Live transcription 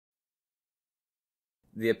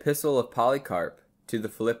The Epistle of Polycarp to the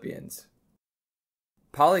Philippians.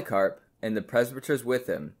 Polycarp and the presbyters with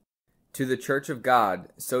him, to the church of God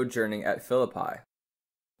sojourning at Philippi.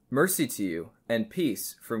 Mercy to you, and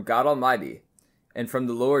peace from God Almighty, and from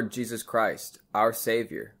the Lord Jesus Christ, our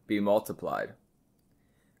Savior, be multiplied.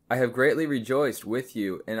 I have greatly rejoiced with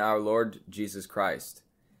you in our Lord Jesus Christ,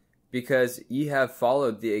 because ye have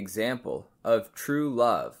followed the example of true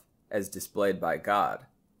love as displayed by God,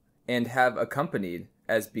 and have accompanied,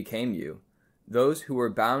 as became you, those who were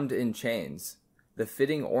bound in chains, the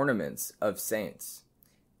fitting ornaments of saints,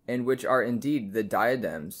 and which are indeed the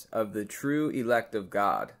diadems of the true elect of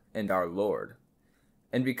God and our Lord.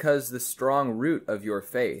 And because the strong root of your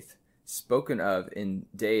faith, spoken of in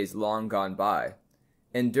days long gone by,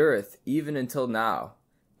 endureth even until now,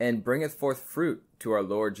 and bringeth forth fruit to our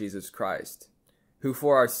Lord Jesus Christ, who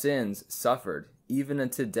for our sins suffered even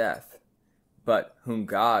unto death, but whom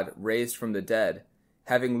God raised from the dead,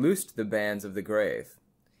 having loosed the bands of the grave,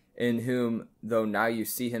 in whom, though now you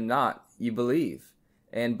see him not, ye believe,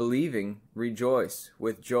 and believing rejoice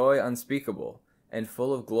with joy unspeakable and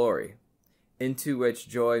full of glory, into which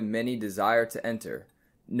joy many desire to enter,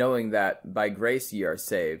 knowing that by grace ye are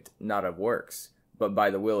saved, not of works, but by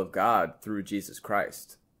the will of God through Jesus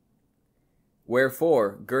Christ.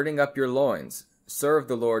 Wherefore, girding up your loins, serve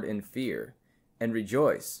the Lord in fear, and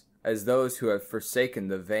rejoice, as those who have forsaken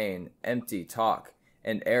the vain, empty talk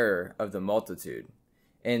and error of the multitude,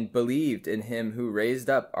 and believed in him who raised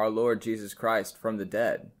up our Lord Jesus Christ from the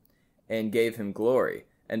dead, and gave him glory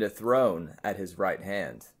and a throne at his right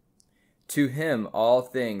hand. To him all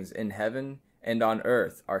things in heaven and on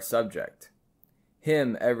earth are subject.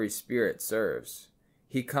 Him every spirit serves.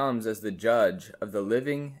 He comes as the judge of the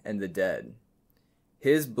living and the dead.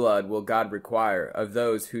 His blood will God require of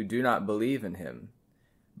those who do not believe in him.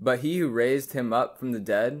 But he who raised him up from the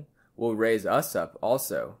dead will raise us up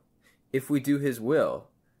also, if we do his will,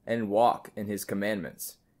 and walk in his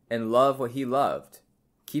commandments, and love what he loved,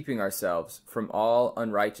 keeping ourselves from all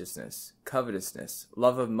unrighteousness, covetousness,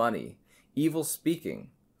 love of money, evil speaking,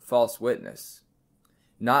 false witness,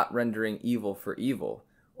 not rendering evil for evil,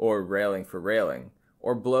 or railing for railing,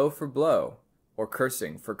 or blow for blow, or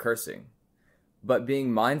cursing for cursing, but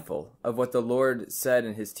being mindful of what the Lord said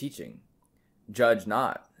in his teaching, Judge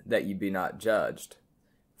not, that ye be not judged.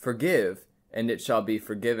 Forgive, and it shall be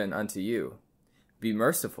forgiven unto you. Be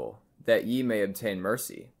merciful, that ye may obtain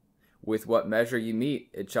mercy. With what measure ye mete,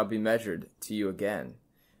 it shall be measured to you again.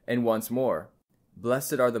 And once more,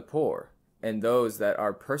 blessed are the poor, and those that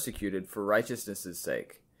are persecuted for righteousness'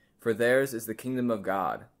 sake, for theirs is the kingdom of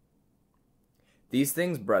God. These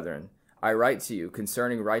things, brethren, I write to you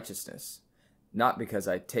concerning righteousness, not because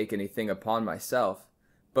I take anything upon myself,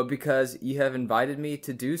 but because ye have invited me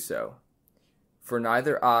to do so. For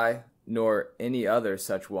neither I, nor any other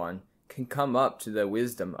such one, can come up to the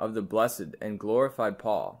wisdom of the blessed and glorified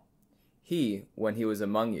Paul. He, when he was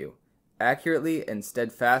among you, accurately and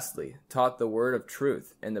steadfastly taught the word of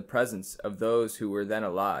truth in the presence of those who were then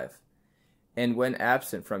alive. And when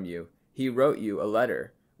absent from you, he wrote you a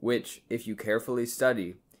letter, which, if you carefully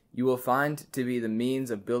study, you will find to be the means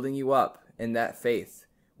of building you up in that faith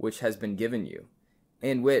which has been given you,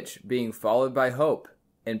 and which, being followed by hope,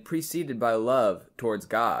 and preceded by love towards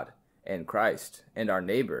God, and Christ, and our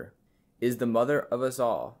neighbor, is the mother of us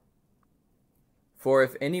all. For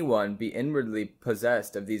if any one be inwardly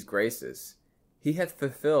possessed of these graces, he hath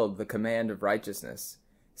fulfilled the command of righteousness,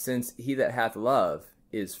 since he that hath love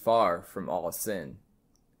is far from all sin.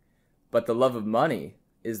 But the love of money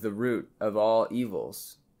is the root of all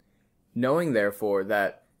evils. Knowing therefore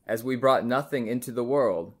that, as we brought nothing into the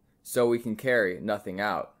world, so we can carry nothing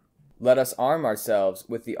out, let us arm ourselves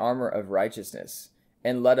with the armor of righteousness,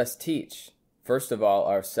 and let us teach, first of all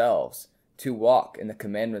ourselves, to walk in the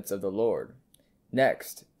commandments of the Lord.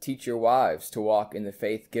 Next, teach your wives to walk in the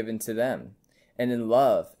faith given to them, and in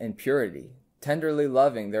love and purity, tenderly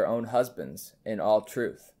loving their own husbands in all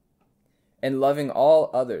truth, and loving all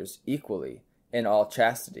others equally in all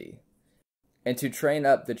chastity, and to train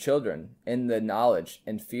up the children in the knowledge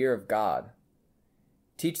and fear of God.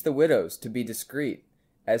 Teach the widows to be discreet,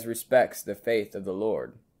 as respects the faith of the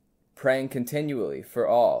Lord, praying continually for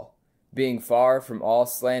all, being far from all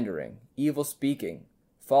slandering, evil speaking,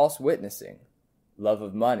 false witnessing, love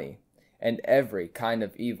of money, and every kind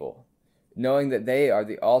of evil, knowing that they are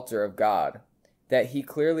the altar of God, that he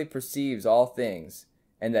clearly perceives all things,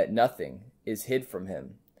 and that nothing is hid from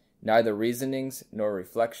him, neither reasonings nor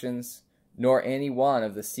reflections, nor any one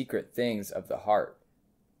of the secret things of the heart.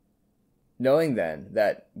 Knowing then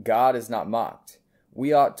that God is not mocked,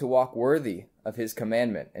 we ought to walk worthy of his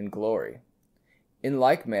commandment and glory, In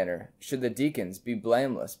like manner should the deacons be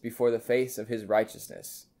blameless before the face of his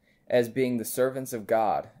righteousness, as being the servants of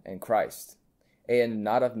God and Christ, and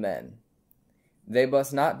not of men. They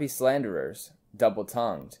must not be slanderers,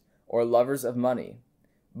 double-tongued, or lovers of money,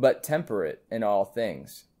 but temperate in all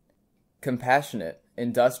things, compassionate,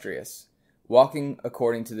 industrious, walking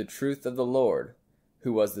according to the truth of the Lord,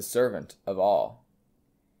 who was the servant of all.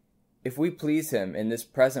 If we please him in this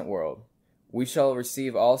present world, we shall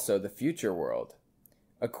receive also the future world,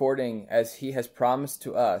 according as he has promised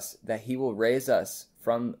to us that he will raise us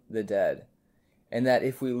from the dead, and that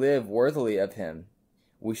if we live worthily of him,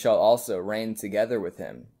 we shall also reign together with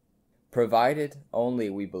him, provided only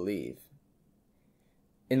we believe.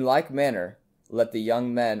 In like manner, let the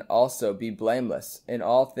young men also be blameless in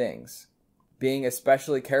all things, being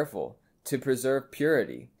especially careful to preserve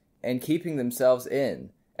purity, and keeping themselves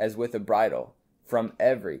in, as with a bridle, from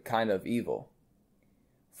every kind of evil.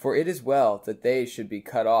 For it is well that they should be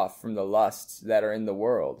cut off from the lusts that are in the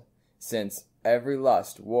world, since every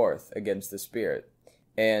lust warreth against the Spirit,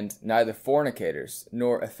 and neither fornicators,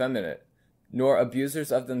 nor effeminate, nor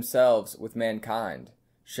abusers of themselves with mankind,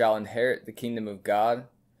 shall inherit the kingdom of God,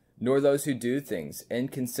 nor those who do things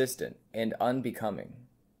inconsistent and unbecoming.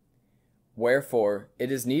 Wherefore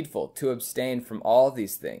it is needful to abstain from all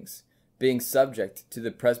these things, being subject to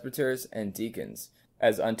the presbyters and deacons,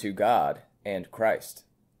 as unto God and Christ.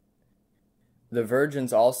 The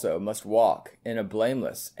virgins also must walk in a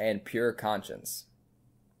blameless and pure conscience.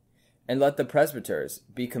 And let the presbyters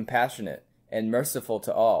be compassionate and merciful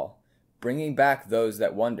to all, bringing back those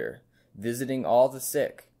that wander, visiting all the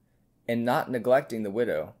sick, and not neglecting the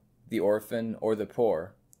widow, the orphan, or the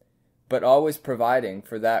poor, but always providing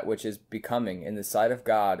for that which is becoming in the sight of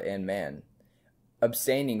God and man,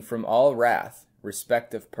 abstaining from all wrath,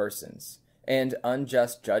 respect of persons, and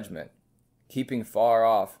unjust judgment, keeping far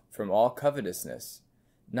off from all covetousness,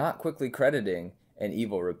 not quickly crediting an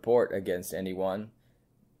evil report against anyone,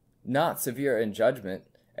 not severe in judgment,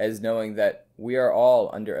 as knowing that we are all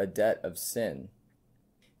under a debt of sin.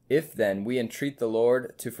 If then we entreat the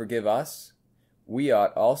Lord to forgive us, we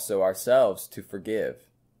ought also ourselves to forgive.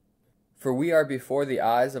 For we are before the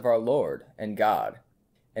eyes of our Lord and God,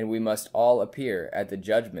 and we must all appear at the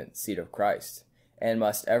judgment seat of Christ, and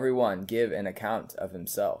must every one give an account of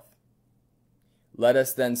himself. Let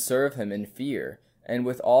us then serve him in fear and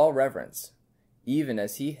with all reverence, even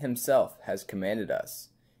as he himself has commanded us,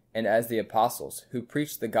 and as the apostles who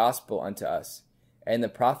preached the gospel unto us, and the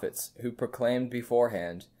prophets who proclaimed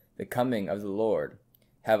beforehand the coming of the Lord,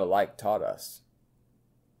 have alike taught us.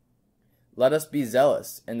 Let us be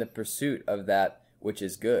zealous in the pursuit of that which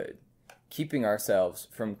is good, keeping ourselves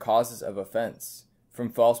from causes of offense, from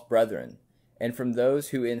false brethren, and from those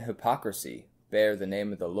who in hypocrisy bear the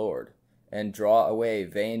name of the Lord, and draw away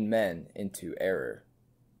vain men into error.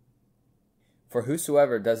 For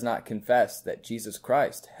whosoever does not confess that Jesus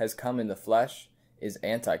Christ has come in the flesh is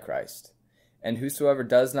Antichrist, and whosoever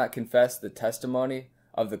does not confess the testimony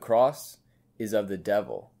of the cross is of the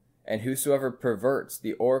devil, and whosoever perverts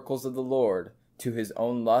the oracles of the Lord to his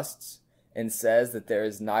own lusts, and says that there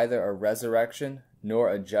is neither a resurrection nor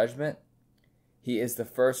a judgment, he is the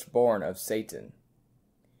firstborn of Satan.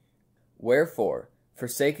 Wherefore,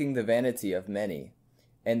 forsaking the vanity of many,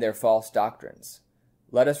 and their false doctrines,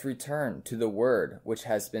 let us return to the word which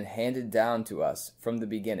has been handed down to us from the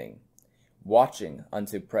beginning, watching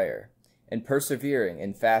unto prayer, and persevering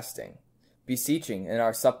in fasting, beseeching in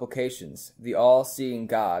our supplications the all-seeing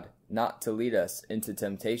God not to lead us into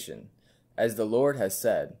temptation, as the Lord has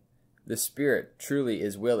said, the Spirit truly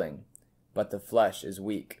is willing, but the flesh is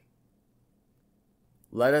weak.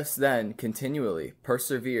 Let us then continually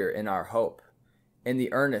persevere in our hope, in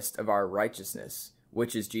the earnest of our righteousness,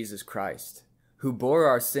 which is Jesus Christ, who bore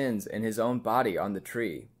our sins in his own body on the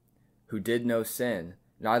tree, who did no sin,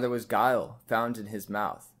 neither was guile found in his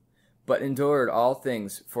mouth, but endured all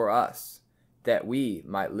things for us, that we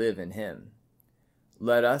might live in him.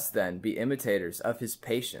 Let us then be imitators of his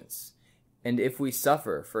patience, and if we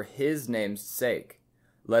suffer for his name's sake,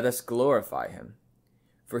 let us glorify him.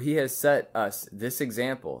 For he has set us this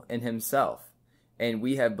example in himself, and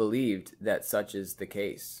we have believed that such is the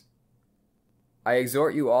case. I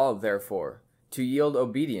exhort you all, therefore, to yield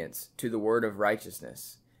obedience to the word of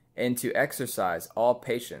righteousness, and to exercise all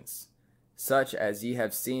patience, such as ye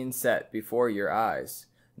have seen set before your eyes,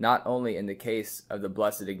 not only in the case of the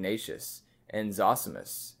blessed Ignatius, and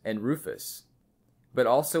Zosimus, and Rufus, but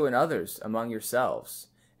also in others among yourselves,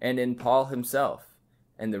 and in Paul himself,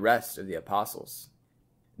 and the rest of the apostles.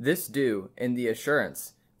 This do in the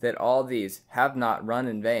assurance that all these have not run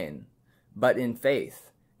in vain, but in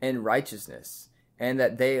faith, and righteousness, and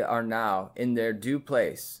that they are now in their due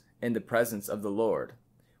place in the presence of the Lord,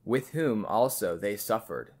 with whom also they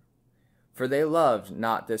suffered. For they loved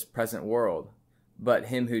not this present world, but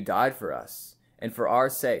him who died for us, and for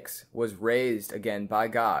our sakes was raised again by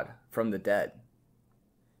God from the dead.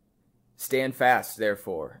 Stand fast,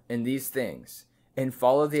 therefore, in these things, and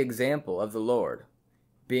follow the example of the Lord,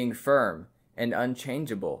 being firm and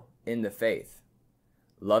unchangeable in the faith,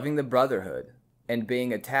 loving the brotherhood, and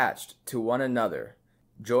being attached to one another,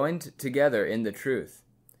 joined together in the truth,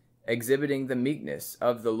 exhibiting the meekness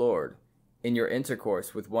of the Lord in your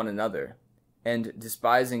intercourse with one another, and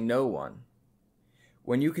despising no one.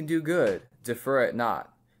 When you can do good, defer it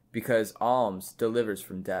not, because alms delivers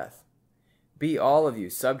from death. Be all of you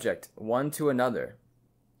subject one to another,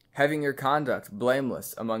 having your conduct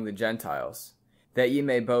blameless among the Gentiles, that ye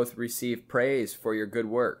may both receive praise for your good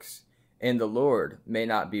works, and the Lord may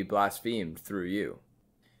not be blasphemed through you.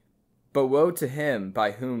 But woe to him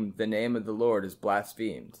by whom the name of the Lord is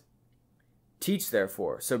blasphemed. Teach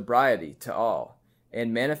therefore sobriety to all,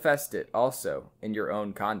 and manifest it also in your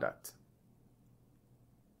own conduct.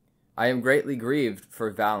 I am greatly grieved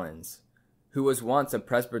for Valens, who was once a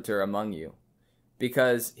presbyter among you,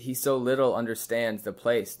 because he so little understands the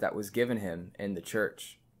place that was given him in the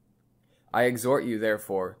church. I exhort you,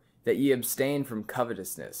 therefore, that ye abstain from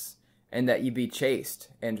covetousness, and that ye be chaste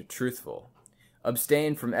and truthful.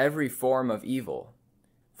 Abstain from every form of evil.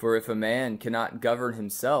 For if a man cannot govern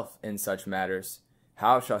himself in such matters,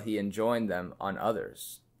 how shall he enjoin them on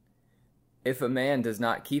others? If a man does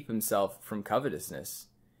not keep himself from covetousness,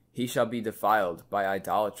 he shall be defiled by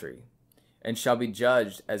idolatry, and shall be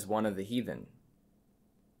judged as one of the heathen.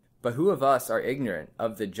 But who of us are ignorant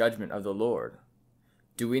of the judgment of the Lord?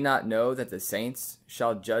 Do we not know that the saints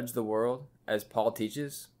shall judge the world, as Paul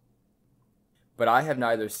teaches? But I have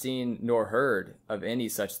neither seen nor heard of any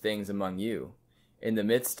such things among you, in the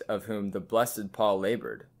midst of whom the blessed Paul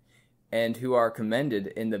labored, and who are commended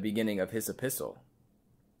in the beginning of his epistle.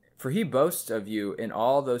 For he boasts of you in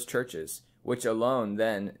all those churches, which alone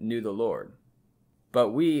then knew the Lord. But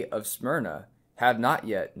we of Smyrna have not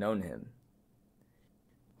yet known him.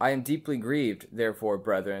 I am deeply grieved, therefore,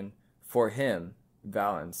 brethren, for him,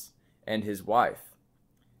 Valens, and his wife,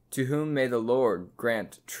 to whom may the Lord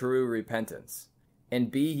grant true repentance. And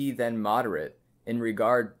be ye then moderate in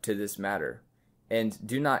regard to this matter, and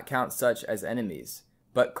do not count such as enemies,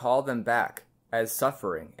 but call them back as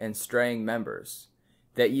suffering and straying members,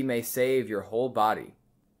 that ye may save your whole body.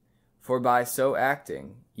 For by so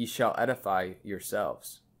acting ye shall edify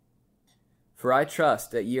yourselves. For I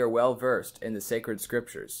trust that ye are well versed in the sacred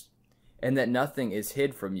scriptures, and that nothing is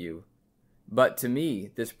hid from you, but to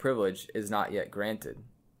me this privilege is not yet granted.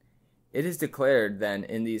 It is declared then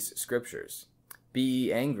in these scriptures, Be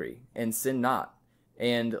ye angry, and sin not,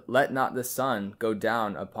 and let not the sun go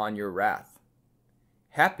down upon your wrath.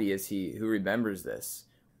 Happy is he who remembers this,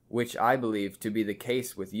 which I believe to be the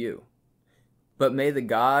case with you. But may the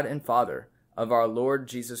God and Father of our Lord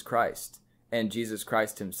Jesus Christ, and Jesus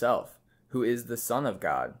Christ himself, who is the Son of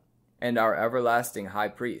God, and our everlasting high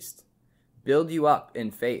priest, build you up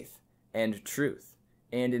in faith and truth,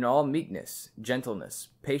 and in all meekness, gentleness,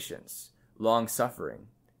 patience, long-suffering,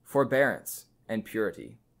 forbearance, and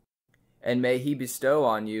purity. And may he bestow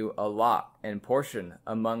on you a lot and portion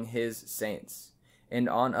among his saints, and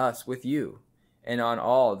on us with you, and on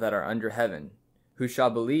all that are under heaven, who shall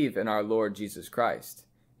believe in our Lord Jesus Christ,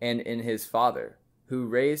 and in his Father, who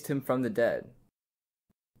raised him from the dead.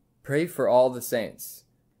 Pray for all the saints.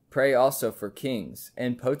 Pray also for kings,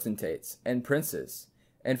 and potentates, and princes,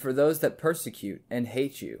 and for those that persecute and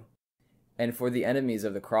hate you, and for the enemies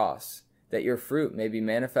of the cross, that your fruit may be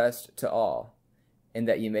manifest to all, and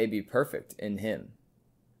that ye may be perfect in him.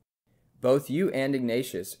 Both you and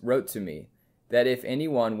Ignatius wrote to me that if any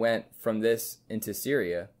one went from this into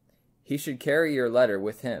Syria, he should carry your letter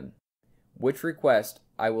with him, which request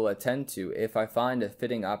I will attend to if I find a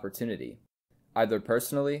fitting opportunity, either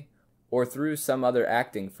personally or through some other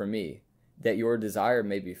acting for me, that your desire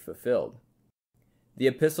may be fulfilled. The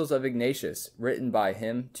epistles of Ignatius, written by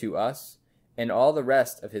him to us, and all the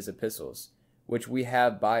rest of his epistles, which we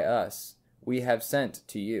have by us, we have sent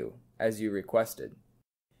to you, as you requested.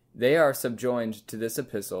 They are subjoined to this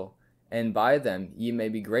epistle, and by them ye may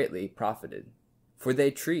be greatly profited. For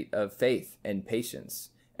they treat of faith and patience,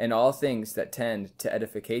 and all things that tend to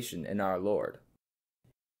edification in our Lord.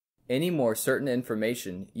 Any more certain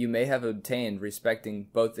information you may have obtained respecting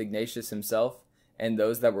both Ignatius himself and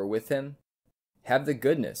those that were with him, have the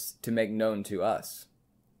goodness to make known to us.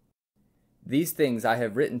 These things I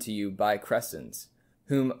have written to you by Crescens,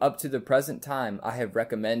 whom up to the present time I have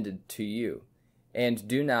recommended to you, and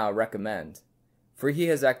do now recommend. for he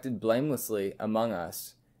has acted blamelessly among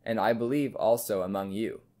us, and I believe also among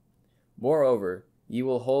you. Moreover, ye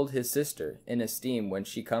will hold his sister in esteem when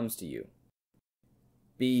she comes to you.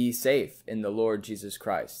 Be ye safe in the Lord Jesus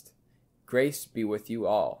Christ. Grace be with you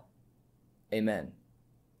all. Amen.